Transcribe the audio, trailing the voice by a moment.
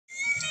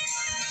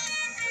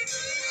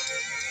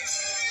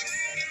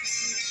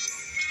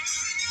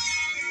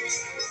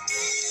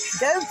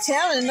Go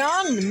telling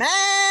on the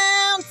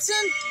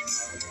mountain,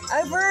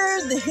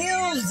 over the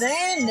hills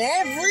and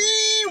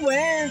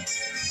everywhere.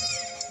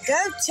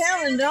 Go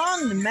telling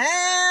on the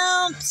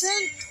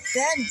mountain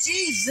that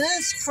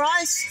Jesus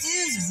Christ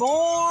is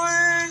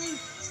born.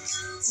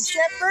 The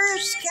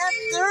shepherds kept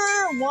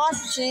their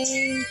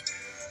watching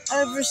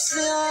over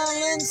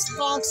silence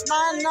flocks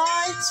by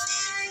night.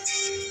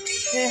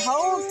 They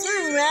hold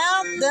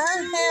throughout the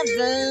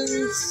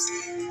heavens,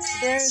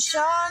 there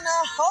shone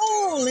a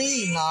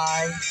holy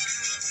light.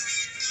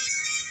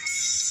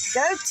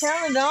 Go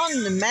tell it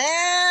on the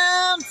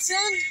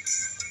mountain,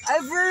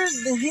 over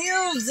the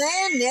hills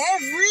and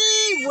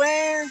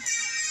everywhere.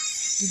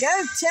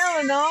 Go tell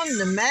it on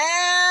the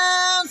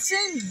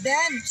mountain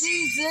that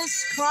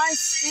Jesus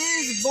Christ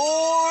is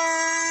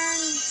born.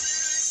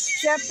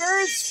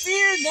 Shepherds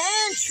feared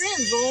and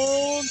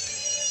trembled,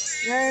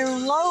 they were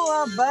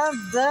low above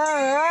the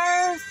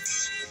earth.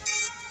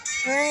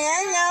 They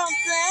hang out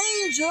the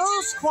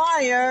angels'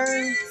 choir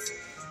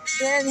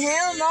that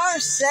hailed our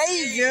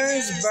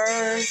Savior's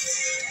birth.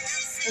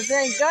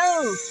 They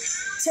go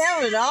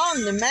tell it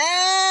on the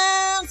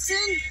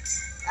mountain,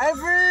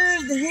 over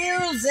the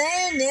hills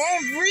and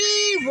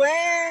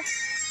everywhere.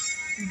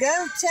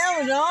 Go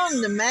tell it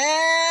on the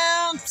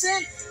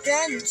mountain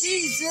that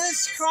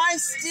Jesus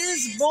Christ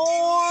is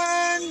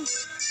born.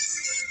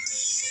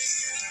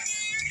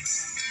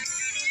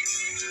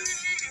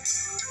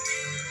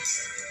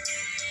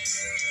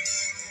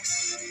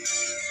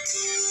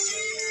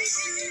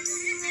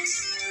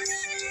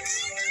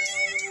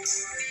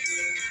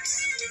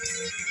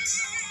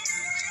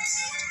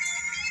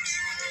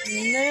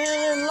 In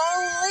a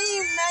lonely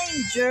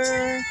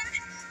manger,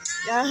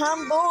 the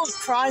humble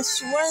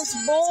Christ was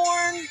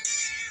born.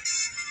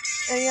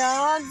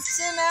 God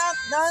sent out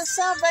the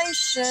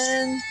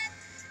salvation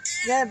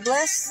that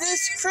blessed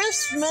this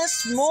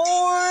Christmas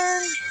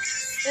morn.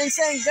 And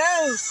say,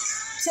 go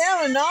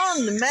tell it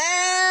on the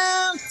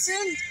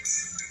mountain,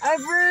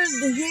 over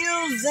the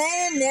hills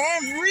and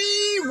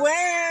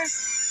everywhere.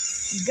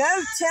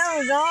 Go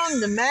tell it on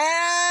the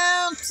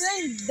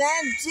mountain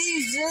that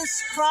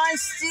Jesus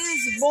Christ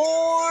is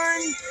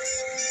born.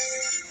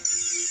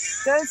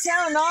 Go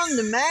tell it on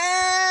the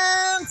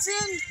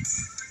mountain,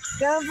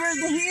 over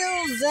the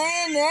hills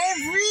and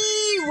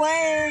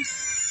everywhere.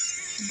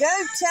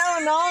 Go tell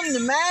it on the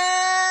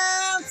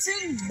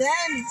mountain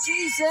that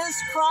Jesus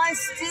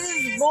Christ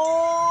is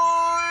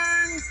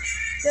born.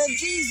 That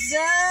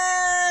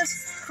Jesus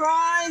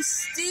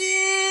Christ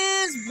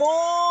is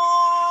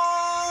born.